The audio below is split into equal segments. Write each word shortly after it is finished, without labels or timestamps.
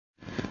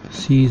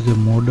She is a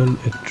model,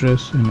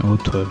 actress and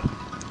author.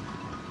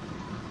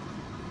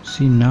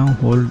 She now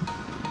holds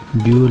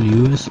dual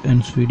US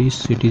and Swedish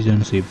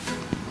citizenship.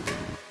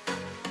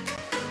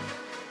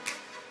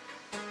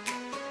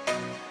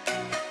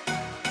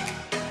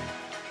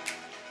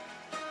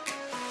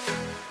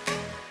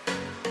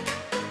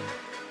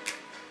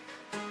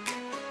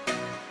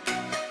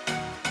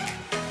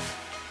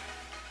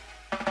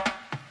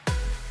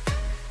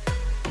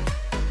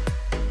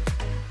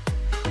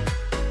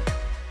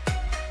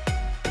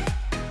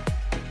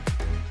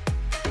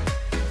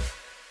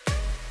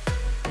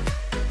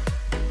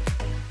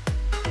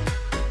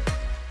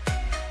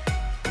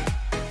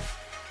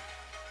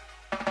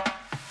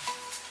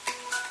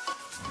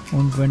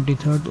 On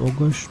 23rd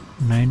August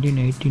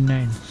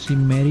 1989, she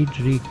married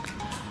Ric,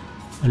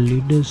 a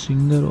lead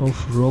singer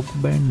of rock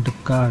band The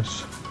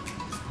Cars.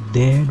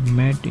 They had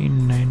met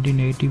in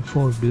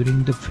 1984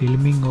 during the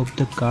filming of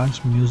the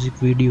Cars music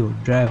video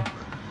Drive.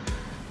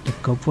 The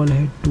couple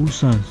had two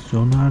sons,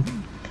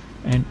 Jonathan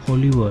and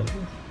Oliver.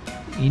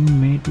 In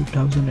May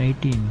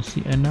 2018,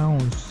 she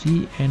announced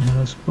she and her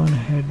husband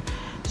had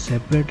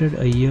separated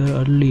a year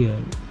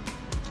earlier.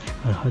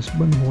 Her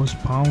husband was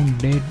found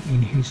dead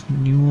in his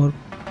New York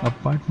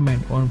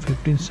apartment on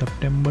 15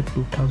 September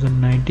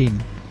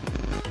 2019.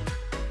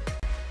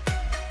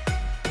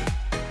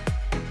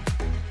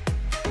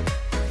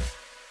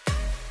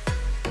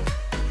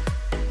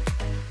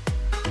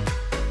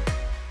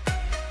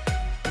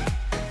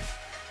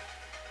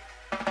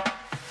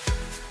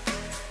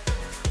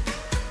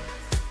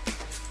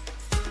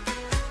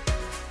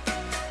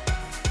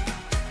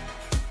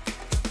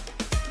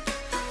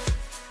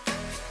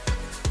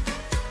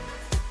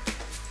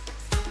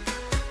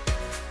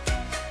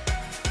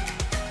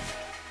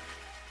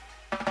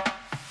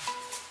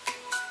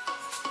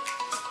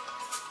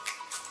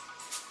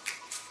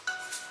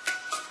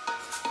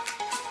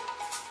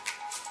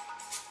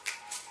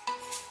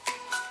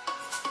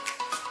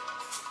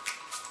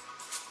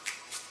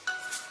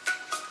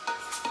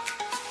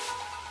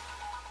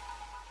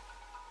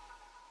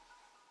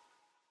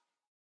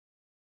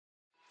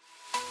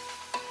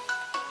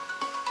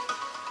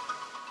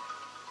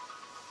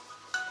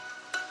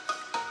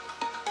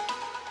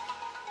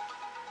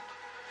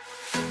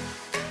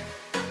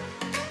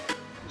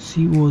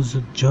 She was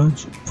a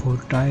judge for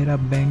Tyra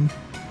Banks'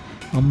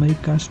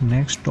 America's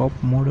Next Top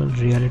Model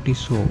reality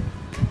show.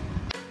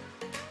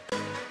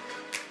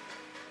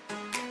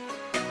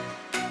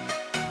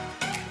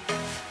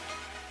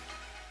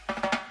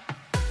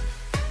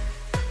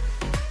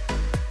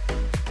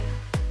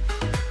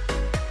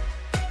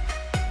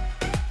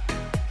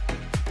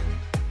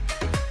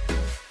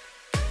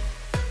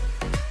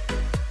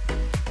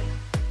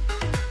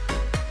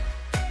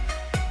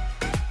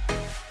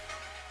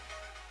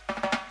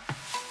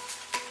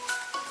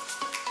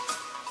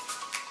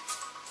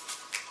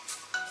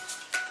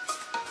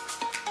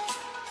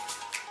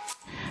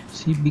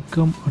 She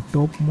became a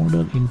top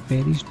model in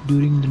Paris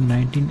during the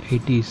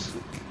 1980s.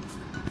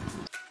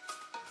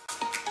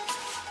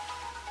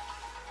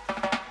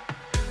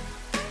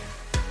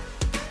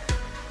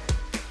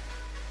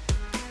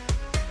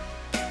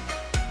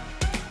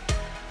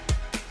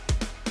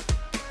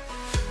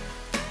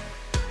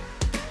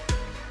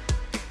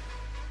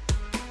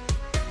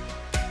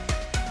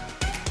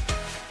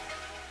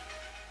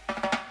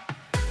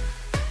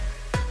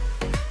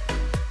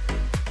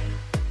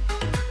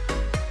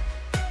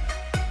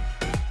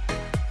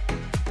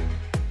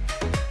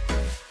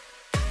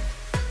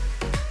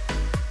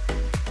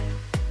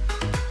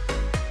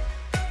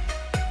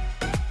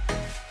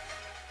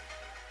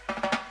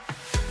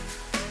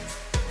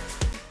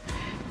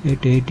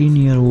 At 18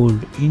 years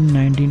old in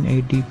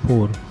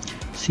 1984,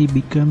 she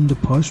became the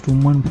first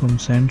woman from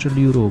Central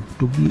Europe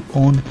to be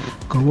on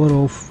cover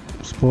of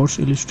Sports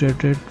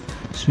Illustrated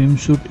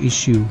swimsuit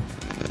issue.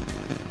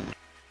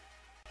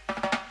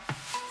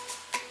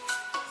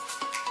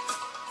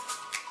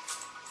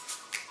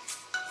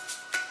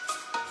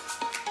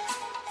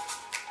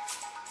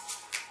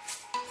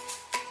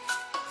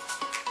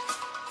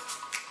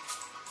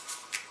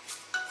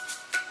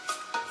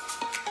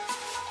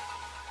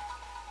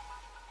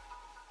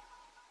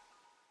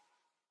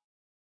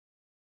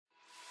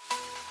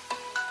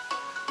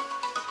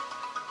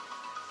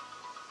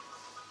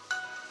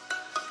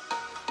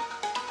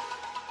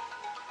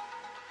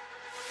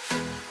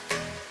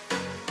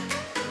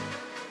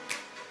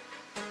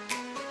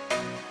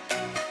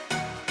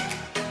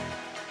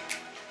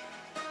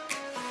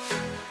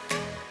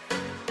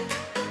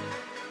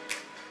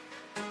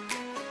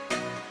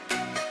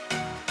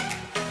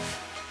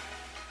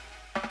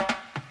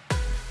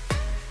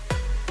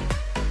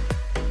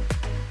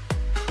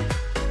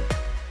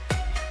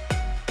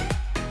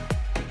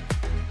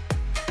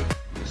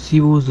 She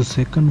was the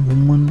second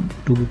woman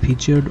to be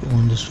featured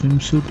on the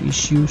swimsuit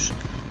issue's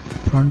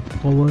front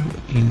cover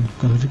in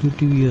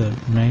consecutive years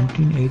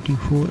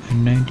 1984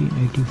 and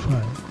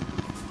 1985.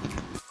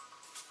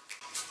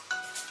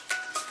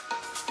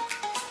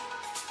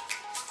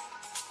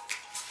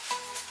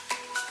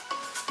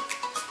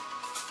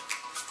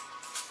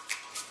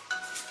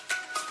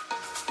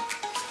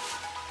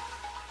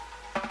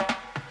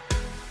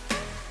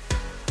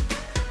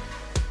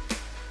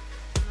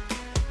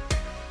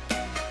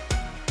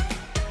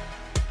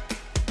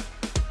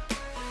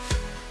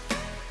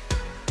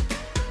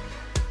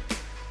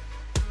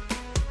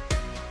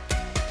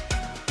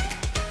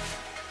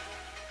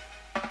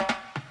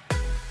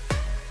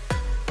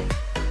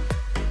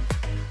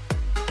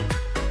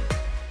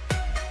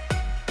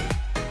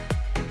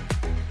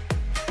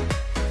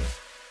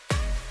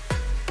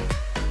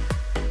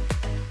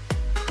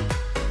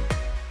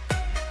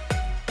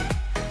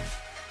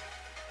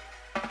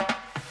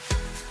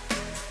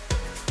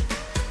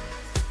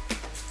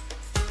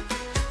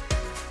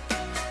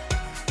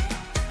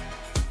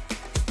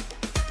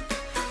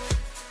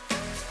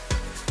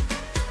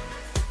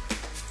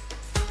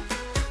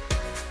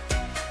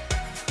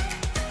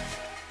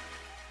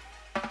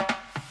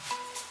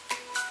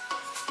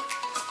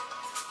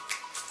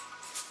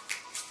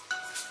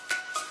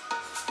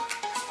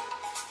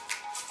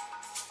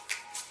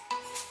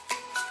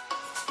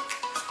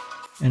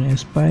 An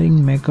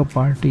aspiring makeup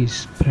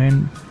artist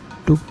friend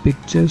took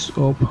pictures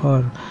of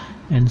her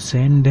and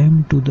sent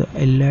them to the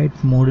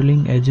elite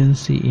modeling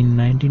agency in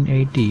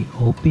 1980,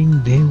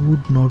 hoping they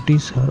would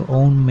notice her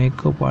own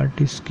makeup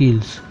artist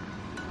skills.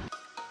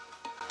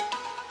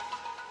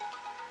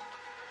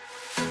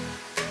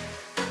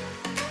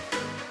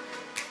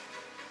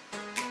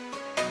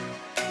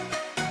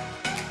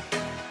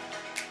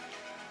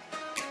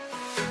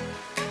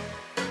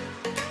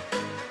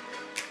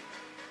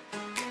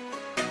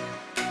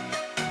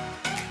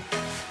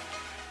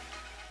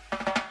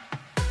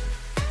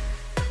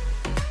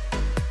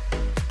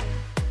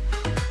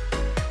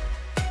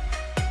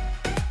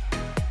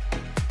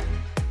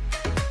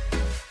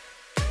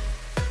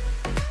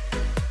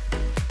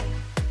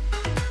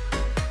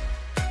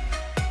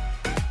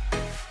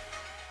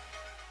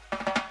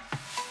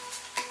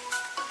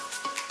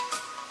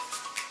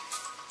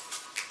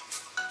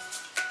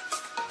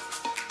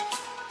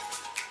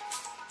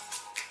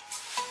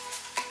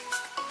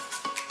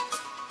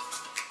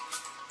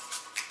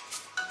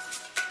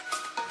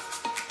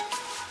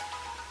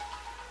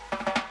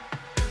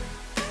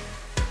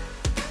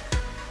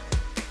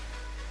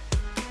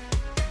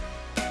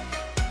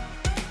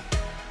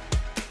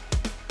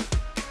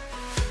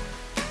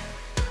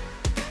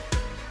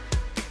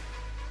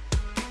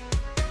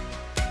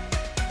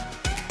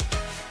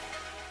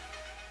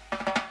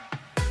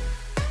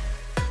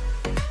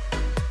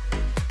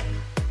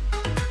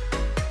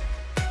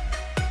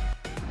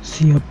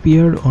 She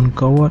appeared on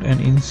cover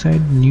and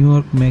inside New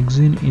York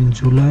Magazine in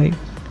July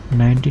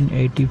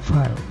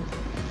 1985.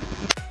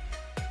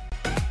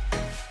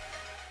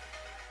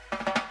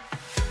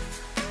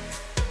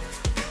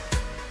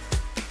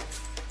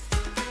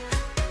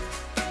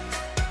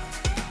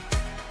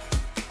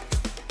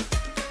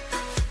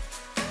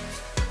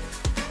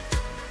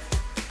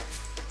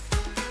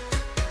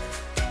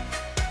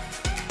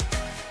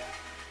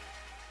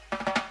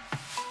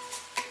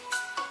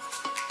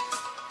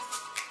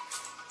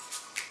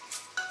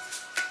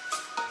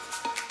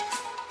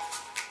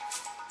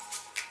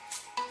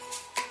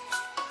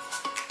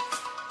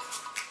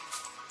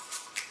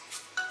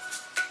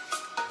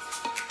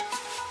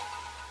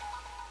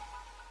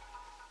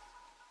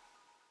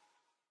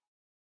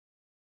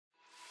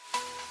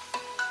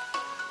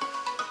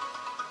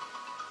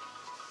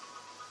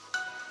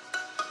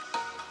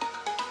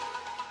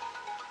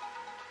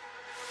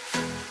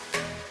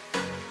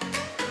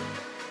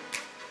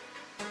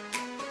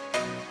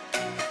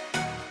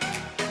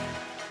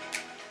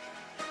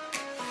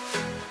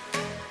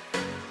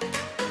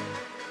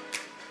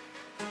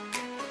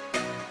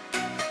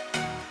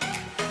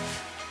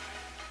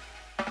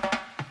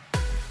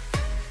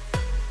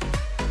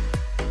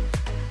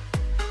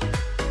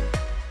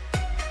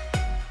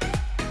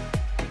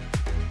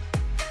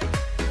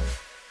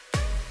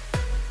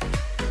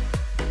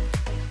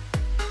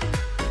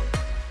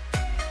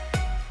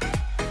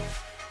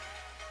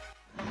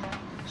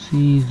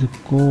 She is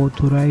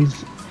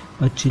co-authorized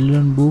a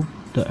children's book,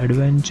 The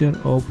Adventures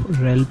of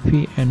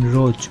Ralphie and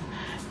Roach,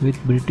 with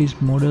British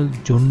model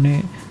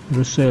Johnny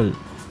Russell.